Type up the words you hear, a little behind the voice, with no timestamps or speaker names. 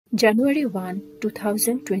January 1,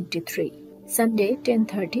 2023, Sunday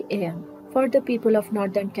 10:30 a.m. For the people of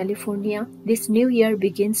Northern California, this new year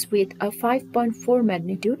begins with a 5.4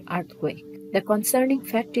 magnitude earthquake. The concerning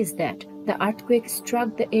fact is that the earthquake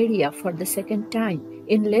struck the area for the second time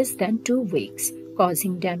in less than 2 weeks,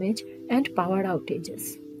 causing damage and power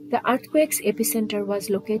outages. The earthquake's epicenter was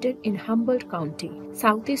located in Humboldt County,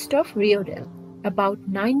 southeast of Rio Dell, about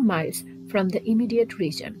 9 miles from the immediate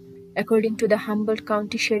region. According to the Humboldt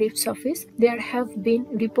County Sheriff's Office, there have been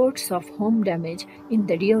reports of home damage in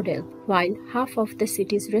the Rio Dell, while half of the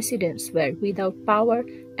city's residents were without power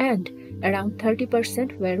and around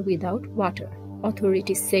 30% were without water.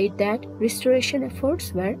 Authorities said that restoration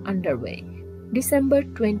efforts were underway. December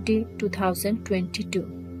 20,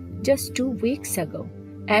 2022. Just 2 weeks ago,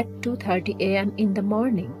 at 2:30 a.m. in the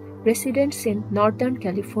morning, residents in Northern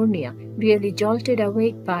California really jolted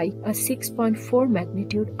awake by a 6.4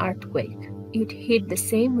 magnitude earthquake. It hit the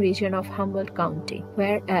same region of Humboldt County,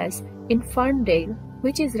 whereas in Ferndale,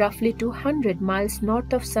 which is roughly 200 miles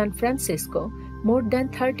north of San Francisco, more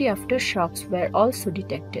than 30 aftershocks were also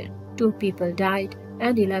detected. 2 people died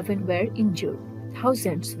and 11 were injured.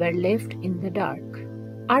 Thousands were left in the dark.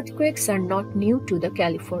 Earthquakes are not new to the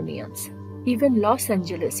Californians. Even Los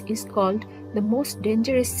Angeles is called the most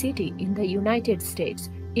dangerous city in the United States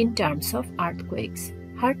in terms of earthquakes.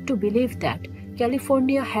 Hard to believe that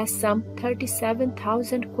California has some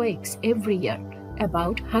 37,000 quakes every year,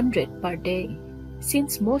 about 100 per day.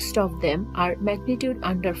 Since most of them are magnitude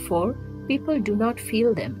under 4, people do not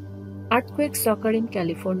feel them. Earthquakes occur in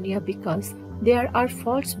California because there are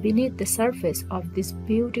faults beneath the surface of this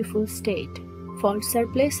beautiful state. Faults are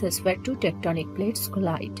places where 2 tectonic plates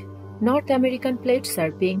collide. North American plates are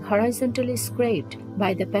being horizontally scraped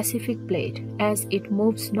by the Pacific plate as it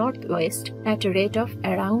moves northwest at a rate of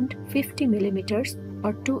around 50 millimeters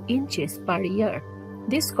or 2 inches per year.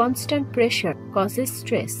 This constant pressure causes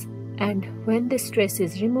stress, and when the stress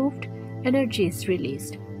is removed, energy is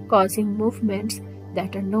released, causing movements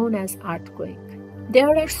that are known as earthquake.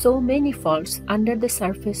 There are so many faults under the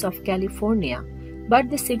surface of California, but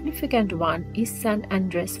the significant one is San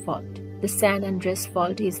Andres Fault. The San Andres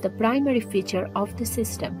Fault is the primary feature of the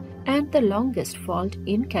system and the longest fault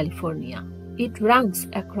in California. It runs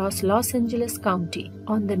across Los Angeles County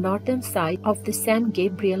on the northern side of the San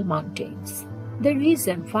Gabriel Mountains. The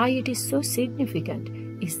reason why it is so significant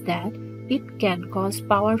is that it can cause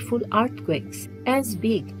powerful earthquakes as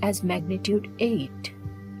big as magnitude 8.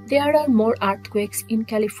 There are more earthquakes in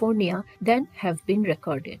California than have been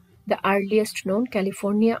recorded. The earliest known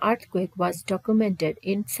California earthquake was documented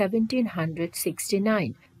in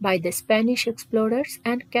 1769 by the Spanish explorers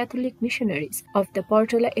and Catholic missionaries of the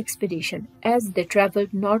Portola expedition as they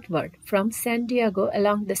traveled northward from San Diego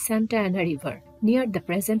along the Santa Ana River near the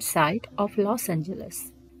present site of Los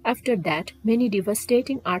Angeles. After that, many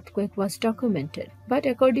devastating earthquake was documented, but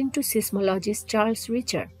according to seismologist Charles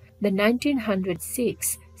Richer, the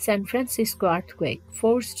 1906 San Francisco earthquake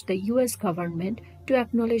forced the U.S. government to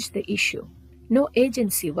acknowledge the issue. No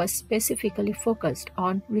agency was specifically focused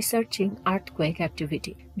on researching earthquake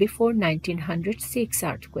activity before 1906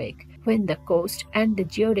 earthquake, when the Coast and the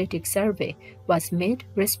Geodetic Survey was made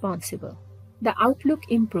responsible. The outlook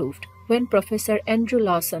improved when Professor Andrew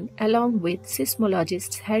Lawson, along with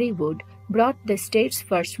seismologists Harry Wood, brought the state's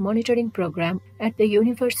first monitoring program at the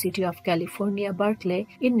University of California, Berkeley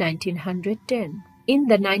in 1910. In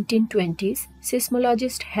the 1920s,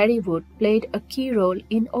 seismologist Harry Wood played a key role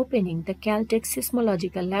in opening the Caltech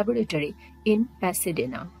Seismological Laboratory in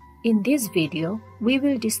Pasadena. In this video, we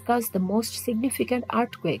will discuss the most significant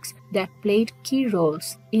earthquakes that played key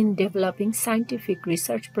roles in developing scientific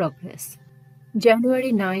research progress.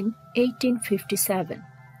 January 9, 1857.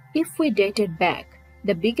 If we date it back,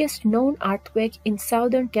 the biggest known earthquake in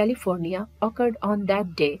Southern California occurred on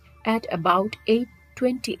that day at about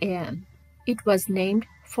 8:20 a.m. It was named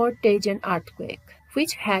Fort Tejon earthquake,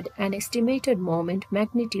 which had an estimated moment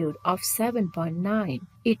magnitude of 7.9.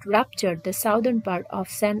 It ruptured the southern part of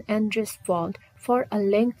San Andres Fault for a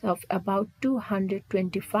length of about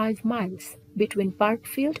 225 miles between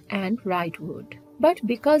Parkfield and Wrightwood. But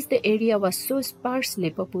because the area was so sparsely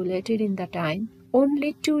populated in the time,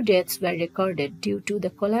 only 2 deaths were recorded due to the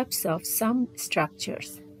collapse of some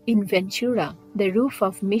structures. In Ventura, the roof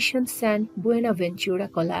of Mission San Buenaventura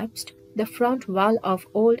collapsed, the front wall of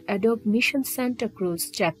old adobe Mission Santa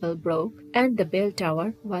Cruz Chapel broke, and the bell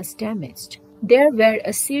tower was damaged. There were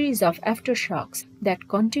a series of aftershocks that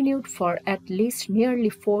continued for at least nearly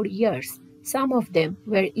 4 years. Some of them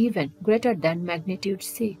were even greater than magnitude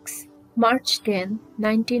 6. March 10,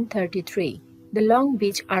 1933. The Long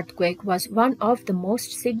Beach earthquake was one of the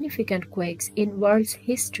most significant quakes in world's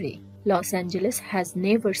history. Los Angeles has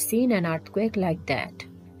never seen an earthquake like that.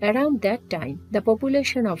 Around that time, the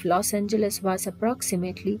population of Los Angeles was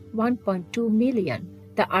approximately 1.2 million.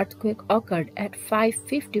 The earthquake occurred at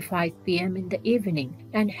 5:55 p.m. in the evening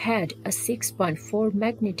and had a 6.4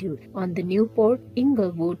 magnitude on the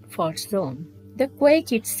Newport-Inglewood fault zone. The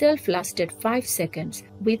quake itself lasted 5 seconds,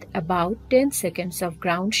 with about 10 seconds of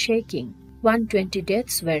ground shaking. 120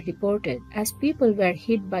 deaths were reported as people were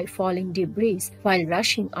hit by falling debris while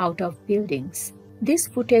rushing out of buildings. This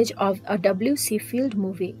footage of a W.C. Field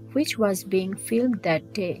movie, which was being filmed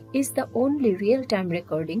that day, is the only real-time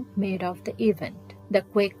recording made of the event. The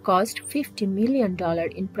quake caused $50 million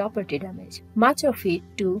in property damage, much of it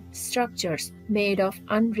to structures made of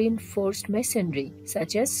unreinforced masonry,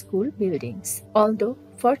 such as school buildings. Although,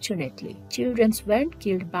 fortunately, children weren't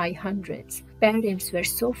killed by hundreds. Parents were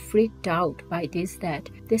so freaked out by this that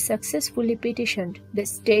they successfully petitioned the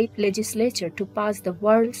state legislature to pass the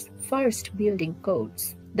world's first building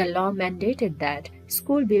codes. The law mandated that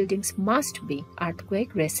school buildings must be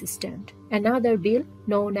earthquake resistant. Another bill,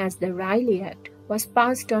 known as the Riley Act, was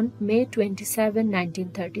passed on May 27,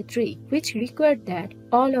 1933, which required that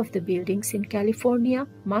all of the buildings in California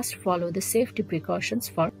must follow the safety precautions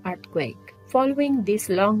for earthquake. Following this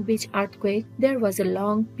Long Beach earthquake, there was a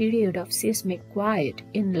long period of seismic quiet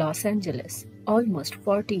in Los Angeles. Almost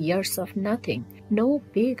 40 years of nothing, no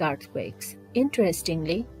big earthquakes.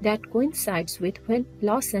 Interestingly, that coincides with when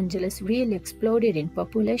Los Angeles really exploded in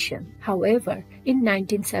population. However, in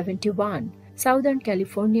 1971, Southern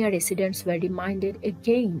California residents were reminded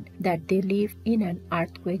again that they live in an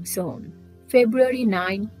earthquake zone. February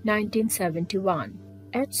 9, 1971.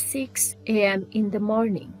 At 6 a.m. in the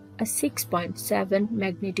morning, a 6.7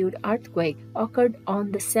 magnitude earthquake occurred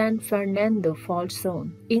on the San Fernando Fault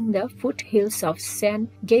Zone in the foothills of San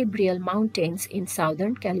Gabriel Mountains in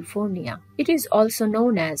Southern California. It is also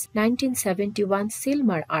known as 1971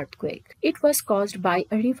 Silmar earthquake. It was caused by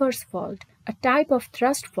a reverse fault, a type of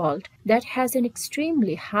thrust fault that has an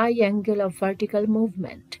extremely high angle of vertical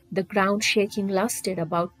movement. The ground shaking lasted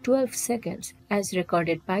about 12 seconds as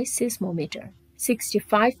recorded by seismometer.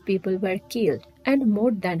 65 people were killed and more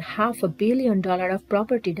than $500 million of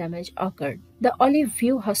property damage occurred. The Olive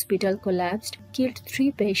View Hospital collapsed, killed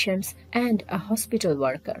 3 patients and a hospital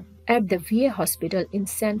worker. At the VA hospital in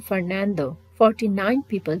San Fernando, 49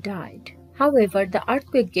 people died. However, the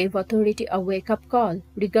earthquake gave authority a wake-up call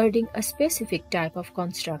regarding a specific type of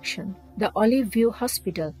construction. The Olive View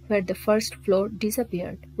Hospital, where the first floor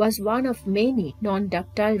disappeared, was one of many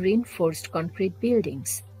non-ductile reinforced concrete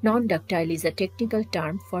buildings. Non-ductile is a technical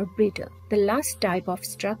term for brittle, the last type of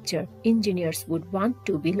structure engineers would want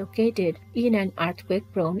to be located in an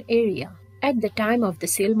earthquake-prone area. At the time of the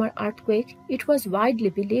Silmar earthquake, it was widely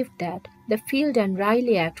believed that the Field and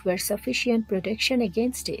Riley Act were sufficient protection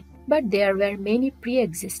against it, but there were many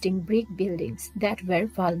pre-existing brick buildings that were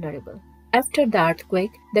vulnerable. After the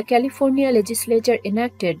earthquake, the California legislature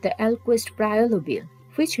enacted the Alquist-Priolo Bill,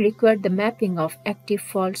 which required the mapping of active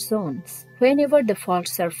fault zones. Whenever the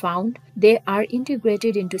faults are found, they are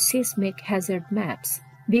integrated into seismic hazard maps.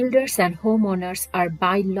 Builders and homeowners are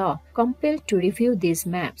by law compelled to review these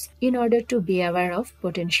maps in order to be aware of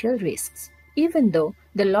potential risks. Even though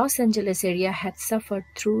the Los Angeles area had suffered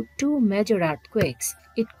through 2 major earthquakes,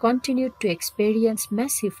 it continued to experience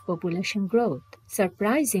massive population growth.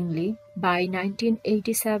 Surprisingly, by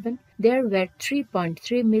 1987, there were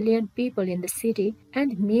 3.3 million people in the city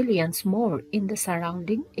and millions more in the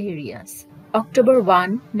surrounding areas. October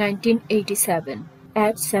 1, 1987.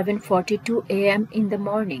 At 7:42 a.m. in the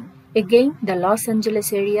morning, again the Los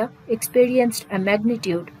Angeles area experienced a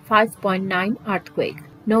magnitude 5.9 earthquake,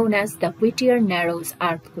 known as the Whittier Narrows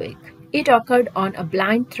earthquake. It occurred on a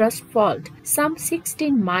blind thrust fault some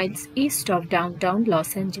 16 miles east of downtown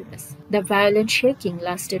Los Angeles. The violent shaking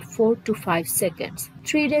lasted 4 to 5 seconds.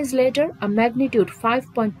 3 days later, a magnitude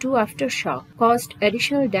 5.2 aftershock caused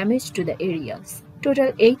additional damage to the areas.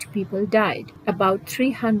 Total 8 people died. About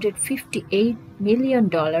 $358 million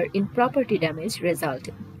in property damage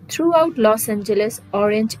resulted. Throughout Los Angeles,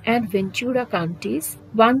 Orange and Ventura counties,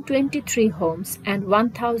 123 homes and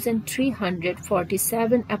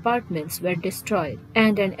 1,347 apartments were destroyed,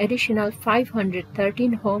 and an additional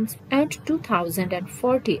 513 homes and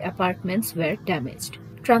 2,040 apartments were damaged.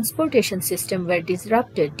 Transportation systems were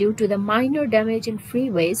disrupted due to the minor damage in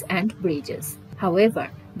freeways and bridges.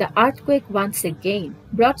 However, the earthquake once again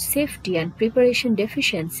brought safety and preparation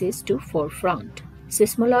deficiencies to forefront.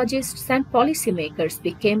 Seismologists and policymakers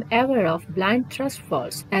became aware of blind thrust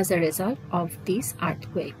faults as a result of this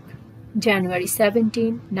earthquake. January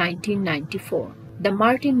 17, 1994, the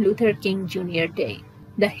Martin Luther King Jr. Day.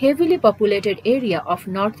 The heavily populated area of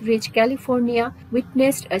Northridge, California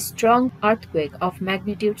witnessed a strong earthquake of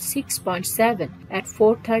magnitude 6.7 at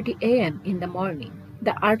 4:30 a.m. in the morning.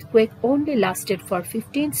 The earthquake only lasted for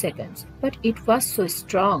 15 seconds, but it was so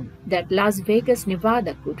strong that Las Vegas,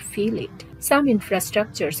 Nevada could feel it. Some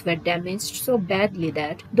infrastructures were damaged so badly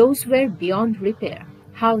that those were beyond repair.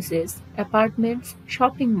 Houses, apartments,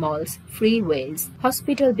 shopping malls, freeways,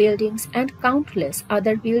 hospital buildings, and countless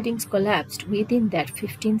other buildings collapsed within that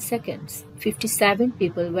 15 seconds. 57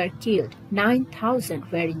 people were killed,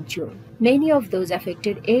 9,000 were injured. Many of those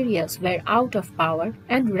affected areas were out of power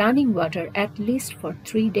and running water at least for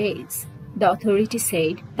 3 days. The authority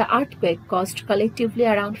said the earthquake caused collectively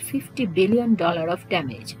around $50 billion of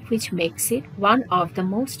damage, which makes it one of the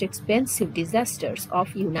most expensive disasters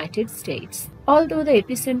of United States. Although the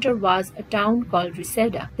epicenter was a town called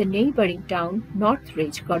Reseda, the neighboring town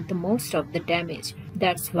Northridge got the most of the damage.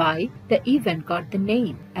 That's why the event got the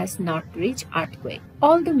name as Northridge earthquake.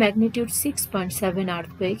 Although magnitude 6.7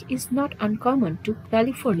 earthquake is not uncommon to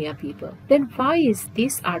California people, then why is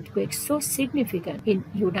this earthquake so significant in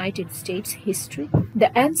United States history?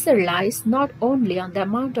 The answer lies not only on the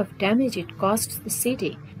amount of damage it caused the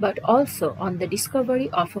city, but also on the discovery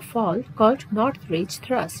of a fault called Northridge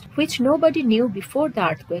thrust, which nobody knew before the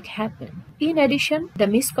earthquake happened. In addition, the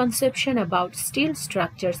misconception about steel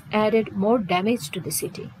structures added more damage to the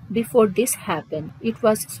city. Before this happened, it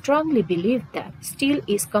was strongly believed that steel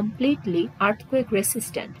is completely earthquake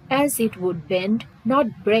resistant, as it would bend,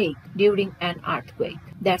 not break during an earthquake.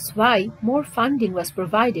 That's why more funding was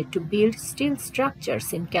provided to build steel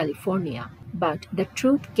structures in California. But the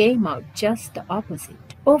truth came out just the opposite.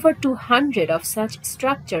 Over 200 of such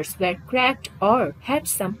structures were cracked or had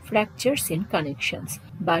some fractures in connections.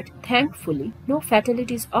 But thankfully, no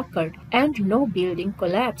fatalities occurred and no building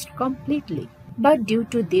collapsed completely. But due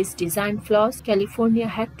to these design flaws, California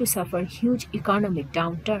had to suffer huge economic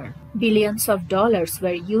downturn. Billions of dollars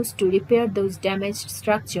were used to repair those damaged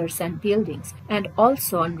structures and buildings, and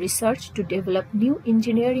also on research to develop new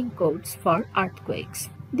engineering codes for earthquakes.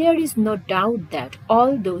 There is no doubt that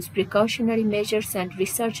all those precautionary measures and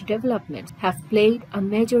research developments have played a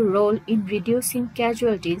major role in reducing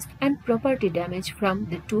casualties and property damage from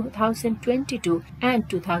the 2022 and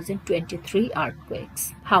 2023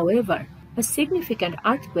 earthquakes. However, a significant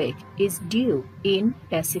earthquake is due in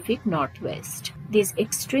Pacific Northwest. These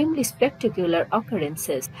extremely spectacular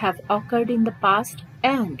occurrences have occurred in the past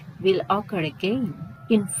and will occur again.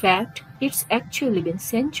 In fact, it's actually been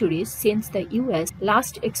centuries since the US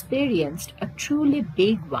last experienced a truly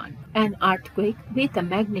big one, an earthquake with a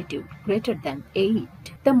magnitude greater than 8.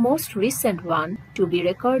 The most recent one to be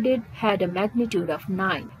recorded had a magnitude of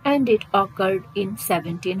 9, and it occurred in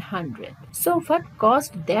 1700. So what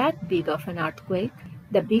caused that big of an earthquake?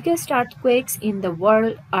 The biggest earthquakes in the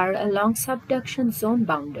world are along subduction zone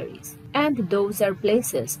boundaries, and those are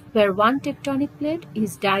places where one tectonic plate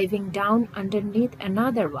is diving down underneath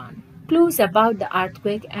another one. Clues about the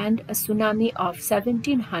earthquake and a tsunami of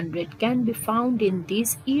 1700 can be found in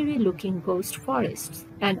these eerie-looking ghost forests.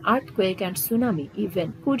 An earthquake and tsunami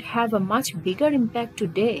event could have a much bigger impact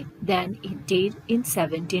today than it did in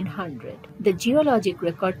 1700. The geologic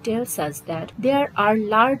record tells us that there are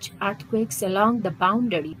large earthquakes along the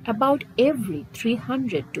boundary about every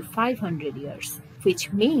 300 to 500 years.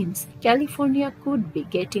 Which means California could be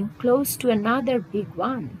getting close to another big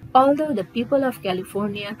one. Although the people of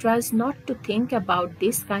California tries not to think about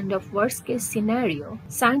this kind of worst-case scenario,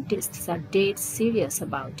 scientists are dead serious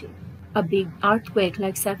about it. A big earthquake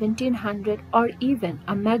like 1700 or even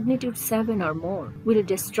a magnitude 7 or more will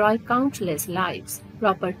destroy countless lives,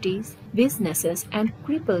 properties, businesses, and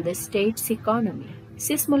cripple the state's economy.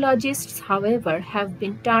 Seismologists, however, have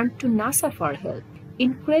been turned to NASA for help.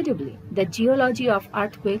 Incredibly, the geology of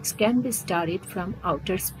earthquakes can be studied from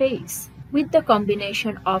outer space. With the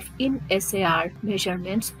combination of INTAI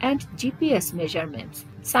measurements and GPS measurements,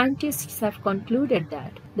 scientists have concluded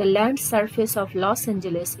that the land surface of Los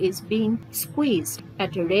Angeles is being squeezed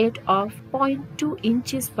at a rate of 0.2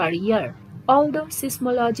 inches per year. Although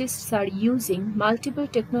seismologists are using multiple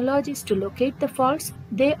technologies to locate the faults,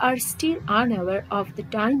 they are still unaware of the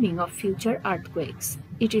timing of future earthquakes.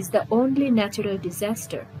 It is the only natural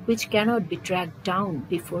disaster which cannot be tracked down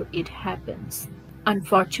before it happens.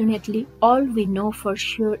 Unfortunately, all we know for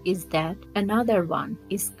sure is that another one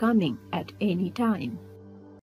is coming at any time.